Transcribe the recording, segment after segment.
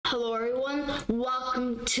Hello everyone,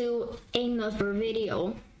 welcome to another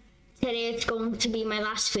video. Today it's going to be my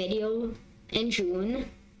last video in June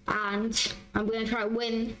and I'm going to try to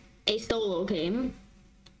win a solo game.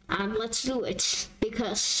 And let's do it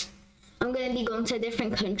because I'm going to be going to a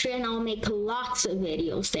different country and I'll make lots of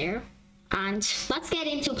videos there. And let's get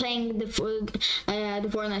into playing the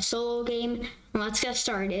Fortnite solo game and let's get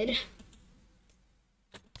started.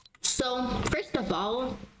 So first of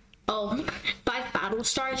all, 5 battle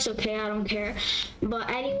stars, okay, I don't care. But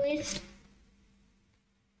anyways,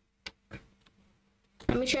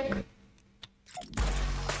 let me check.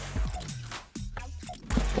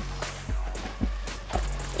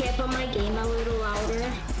 Okay, I put my game a little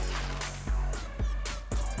louder.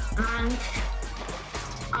 And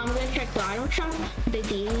I'm gonna check the item shop, the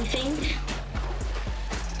daily thing.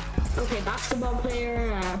 Okay, basketball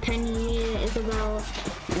player, Penny, Isabel,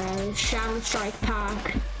 Shadow Strike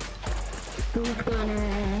pack, Boot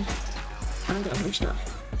Gunner, and other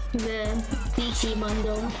stuff. The DC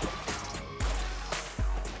bundle.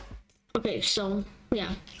 Okay, so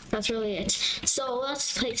yeah, that's really it. So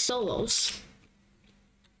let's play solos.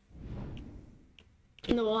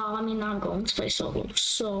 No, I mean I'm going to play solos.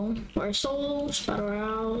 So we're solos, battle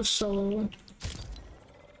royale, solo.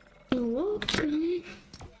 You're welcome.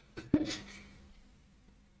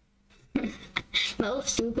 That was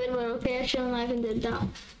stupid, but okay, I shouldn't have even did that.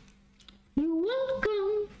 You're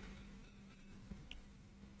welcome.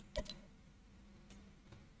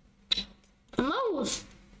 I'm almost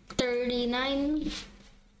 39.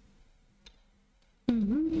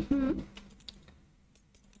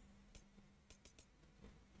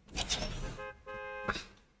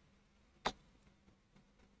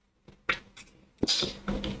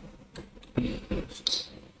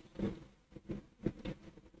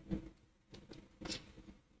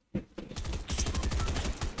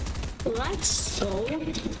 Right, so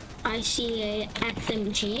I see a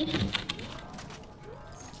SMG.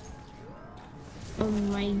 Oh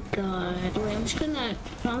my god. Wait, I'm just gonna,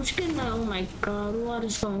 oh my god, what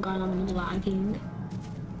is going on? I'm lagging.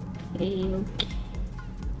 Okay.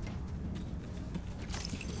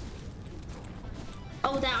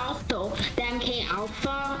 Oh, that also, the MK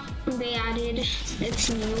Alpha, they added, it's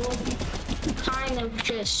new, kind of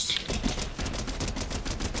just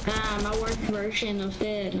a worse version of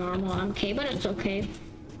the normal MK, but it's okay.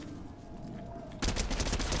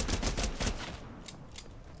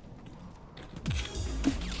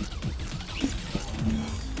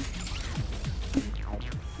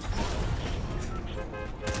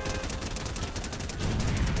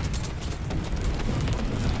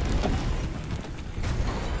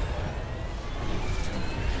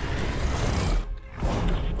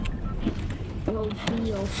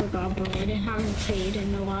 Oh, forgot, bro. I haven't played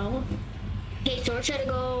in a while. Okay, so we're trying to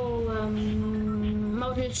go,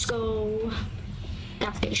 I'll just go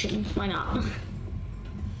gas station. Why not?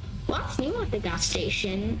 What's new at the gas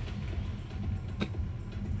station?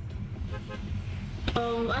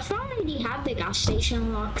 Oh, I thought I already had the gas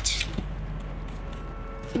station locked.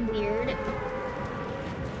 Weird.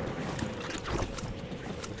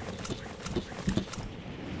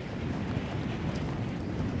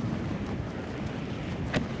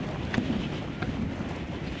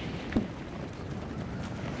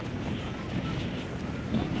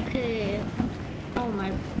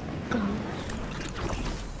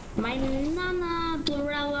 My Nana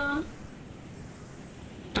Blurella.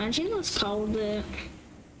 I think that's called it.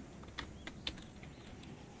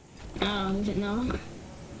 I don't even know.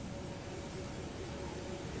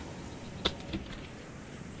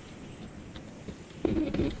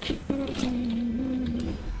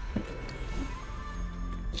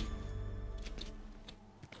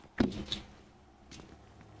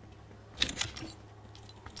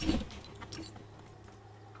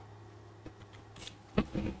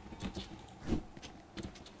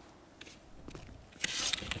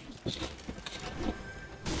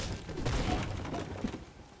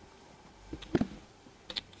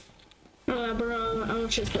 Bro, I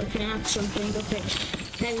was just looking at something. Okay,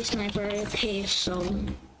 heavy sniper. Okay, so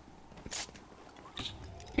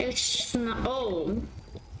it's not. Oh,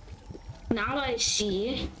 now I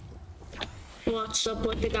see what's up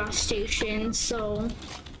with the gas station. So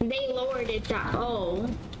they lowered it down. Oh,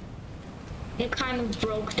 it kind of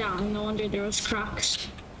broke down. No wonder there was cracks.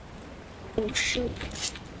 Oh shoot.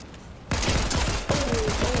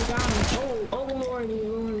 Oh damn. Oh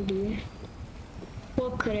lordy.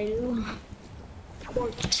 What could I do?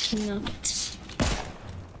 Fortnite.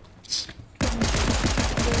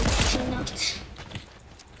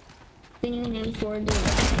 The new name for the.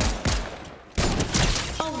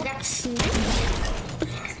 Oh, that's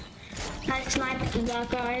nice. snipe that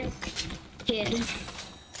guy. Kid.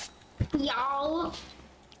 Y'all.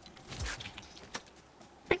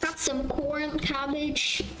 I got some corn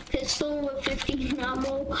cabbage pistol with 15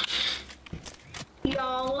 ammo.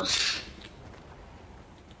 Y'all.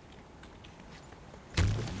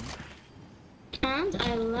 And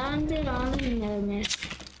I landed on another miss.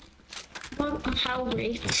 Well, how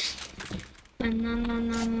great.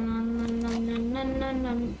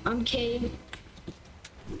 Okay.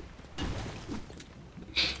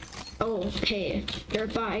 Oh, okay. Their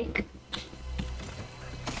bike.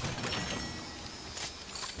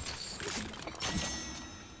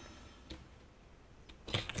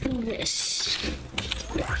 This.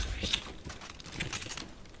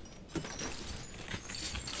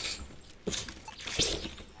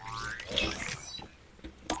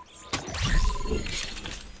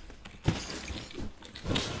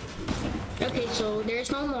 Okay, so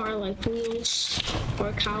there's no more like wheels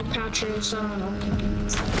or cow catchers. I don't know.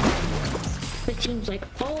 It seems like,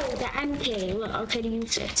 oh, the MK. Look, I could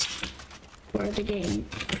use it for the game.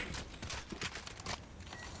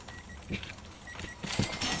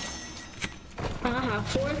 I have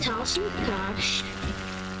 4,000 cash.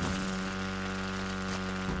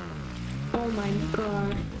 Oh my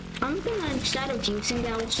god. I'm gonna, instead of using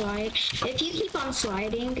that slide, if you keep on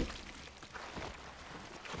sliding,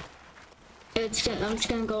 I'm just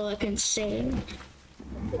gonna go like insane.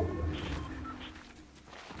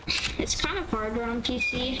 It's kind of harder on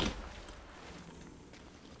PC.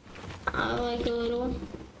 I like a little.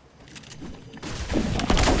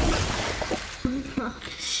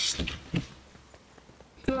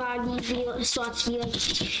 Laggy slots be like.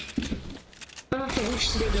 I'm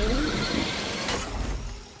finished the game.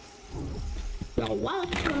 You're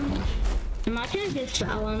welcome. Imagine if this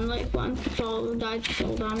fell and like one people died to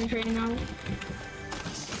fall damage right now.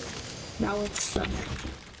 That would suck.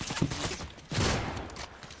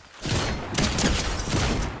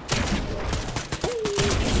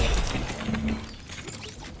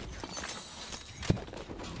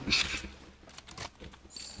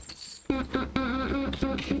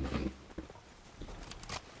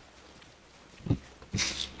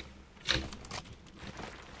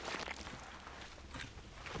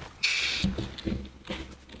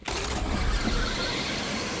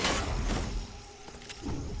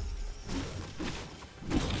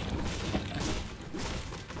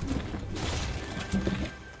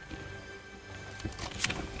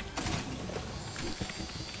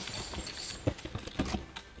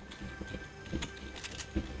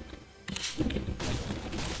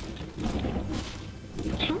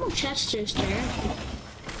 Chester's there.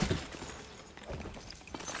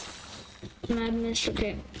 Madness,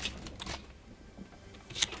 okay.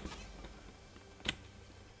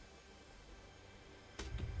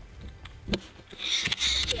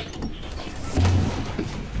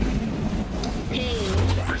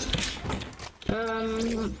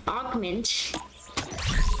 Augment.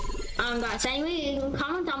 Guys, anyway, you can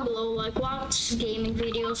comment down below like what gaming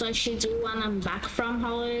videos I should do when I'm back from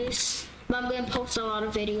holidays. But I'm gonna post a lot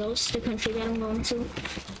of videos, the country that I'm going to.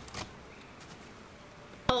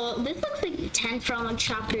 Oh, this looks like the 10th from like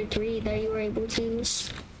chapter 3 that you were able to use.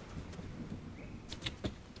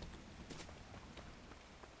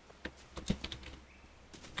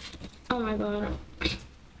 Oh my god.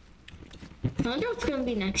 I wonder what's gonna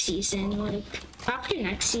be next season. Like after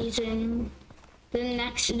next season,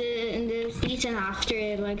 the season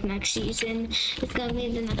after like next season, it's gonna be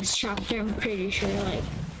the next chapter. I'm pretty sure. Like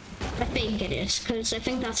I think it is, because I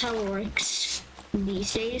think that's how it works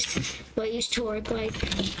these days. But it used to work like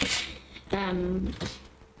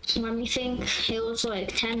let me think, it was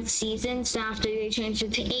like 10 seasons, then after they changed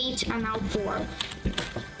it to 8 and now 4.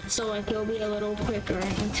 So like it'll be a little quicker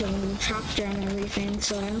until the chapter and everything.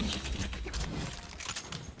 So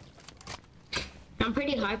I'm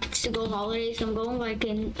pretty hyped to go holidays. I'm going like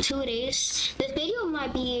in 2 days. This video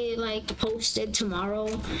might be like posted tomorrow.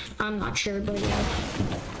 I'm not sure, but yeah.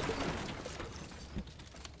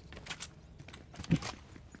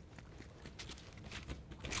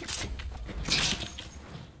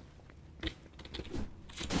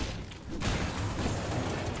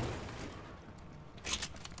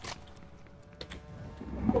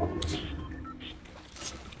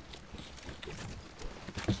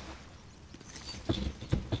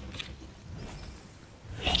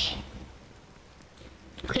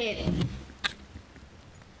 Okay.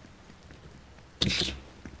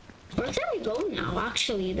 Where can we go now,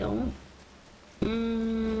 actually, though?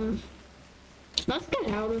 Let's get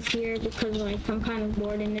out of here because, like, I'm kind of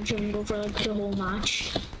bored in the jungle for, like, the whole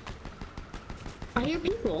match. I hear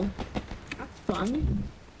people. That's fun.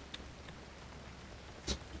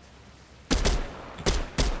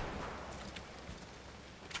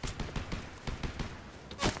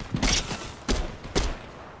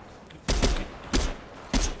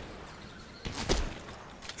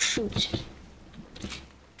 shoot.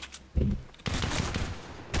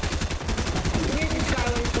 Here's this guy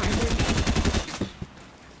with his sniper.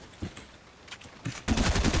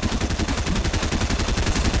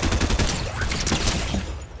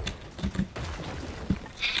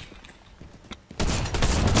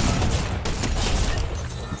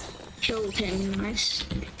 Killed him, nice.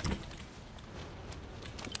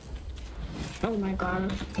 Oh my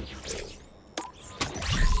god.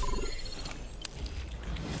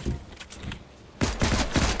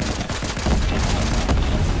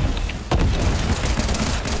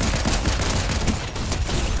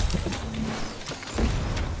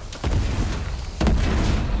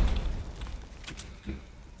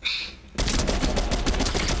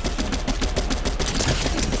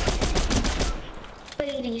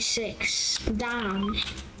 Six down.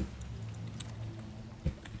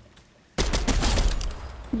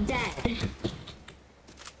 Dead.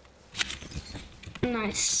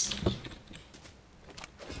 Nice.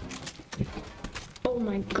 Oh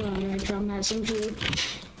my god, I dropped that SMG.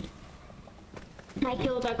 I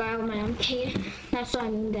killed that guy with my MK. That's why I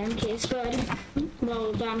mean the MK is good.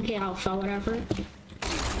 Well, the MK Alpha, whatever.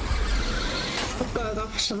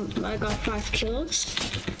 I got 5 kills.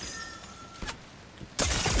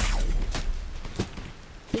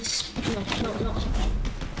 No.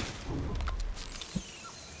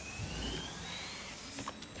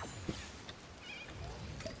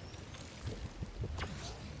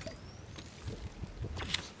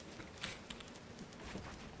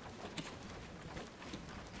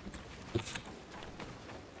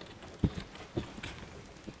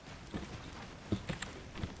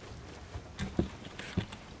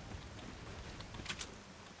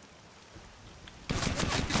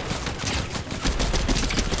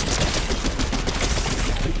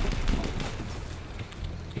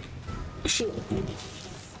 Shoot.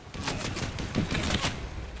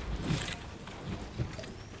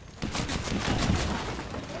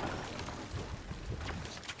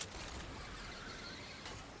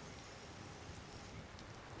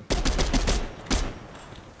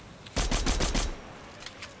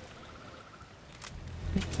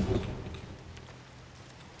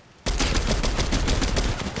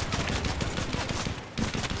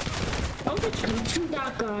 Oh, it's coming to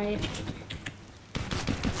that guy.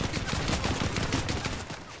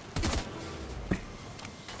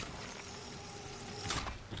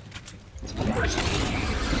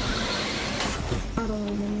 I don't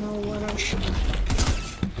even know what I should.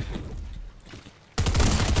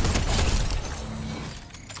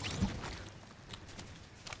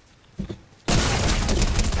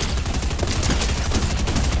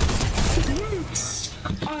 Yes!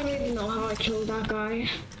 I don't even know how I killed that guy.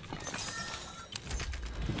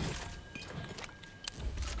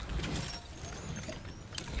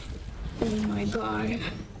 Oh my god.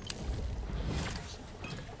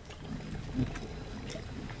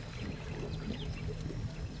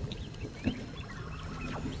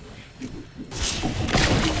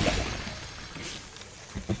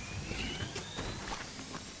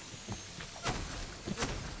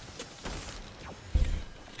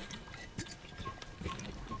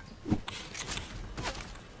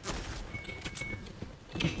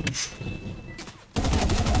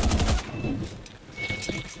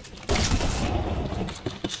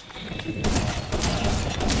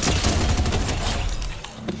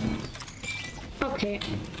 Okay.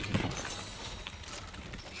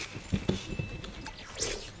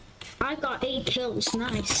 I got 8 kills,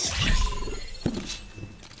 nice.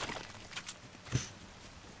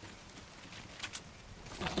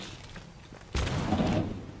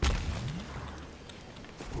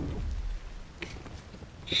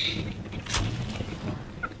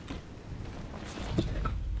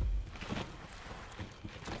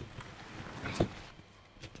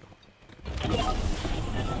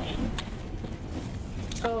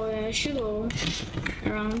 Oh, yeah, I should go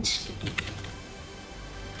around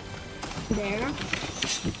there.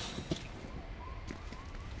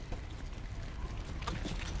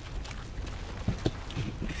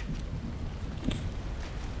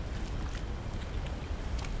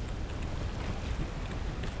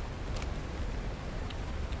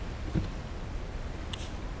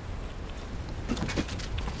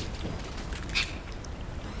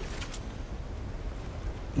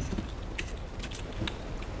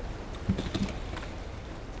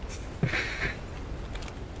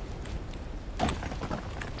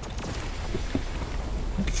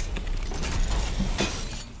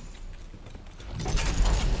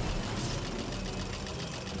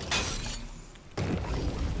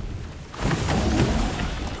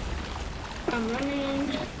 I'm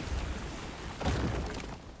running.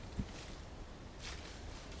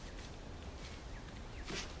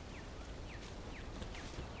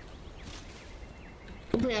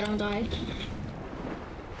 Hopefully I don't die.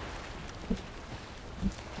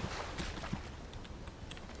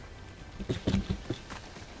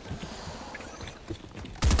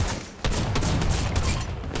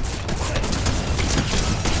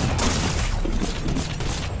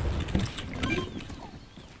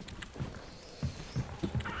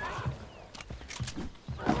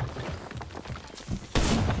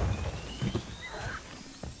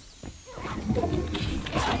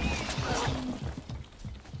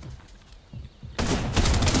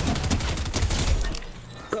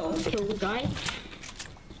 Bro, kill the guy.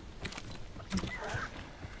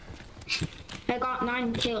 I got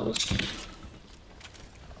 9 kills.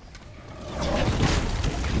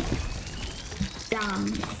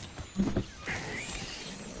 Damn.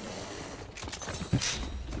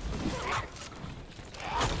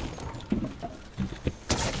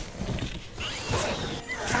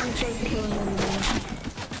 I'm just killing everybody.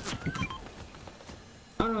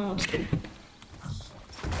 I don't know what's good.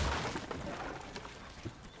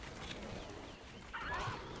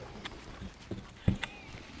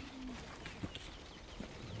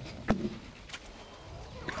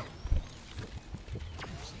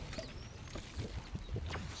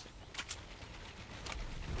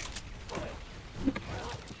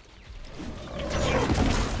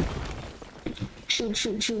 Shoot,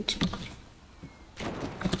 shoot, shoot.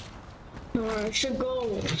 No, I should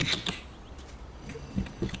go.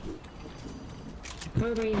 I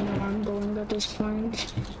don't even know where I'm going at this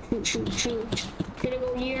point. Shoot, shoot, shoot. Should I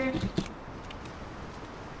go here?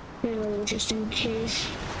 No, just in case.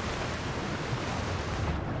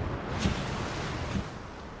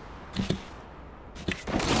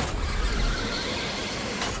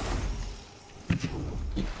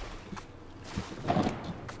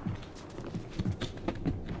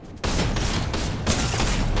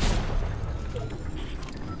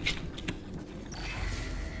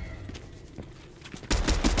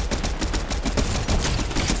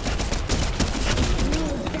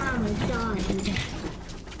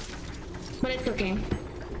 But it's okay.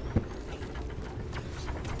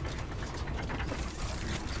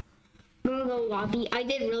 Gonna go lobby. I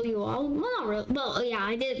did really well. Well, not really. Well, yeah,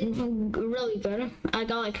 I did really good. I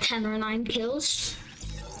got like 10 or 9 kills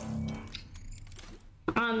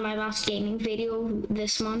on my last gaming video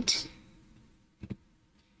this month.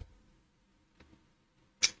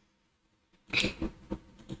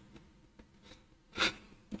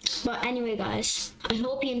 But anyway, guys, I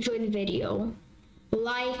hope you enjoyed the video.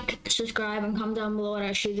 Like, subscribe, and comment down below what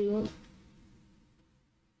I should do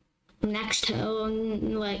next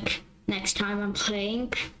time I'm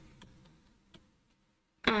playing.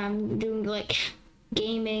 Doing like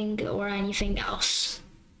gaming or anything else.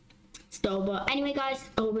 So, but anyway, guys,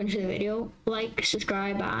 I hope you enjoyed the video. Like,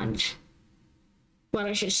 subscribe, and what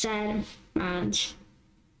I just said, and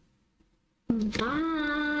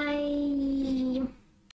bye.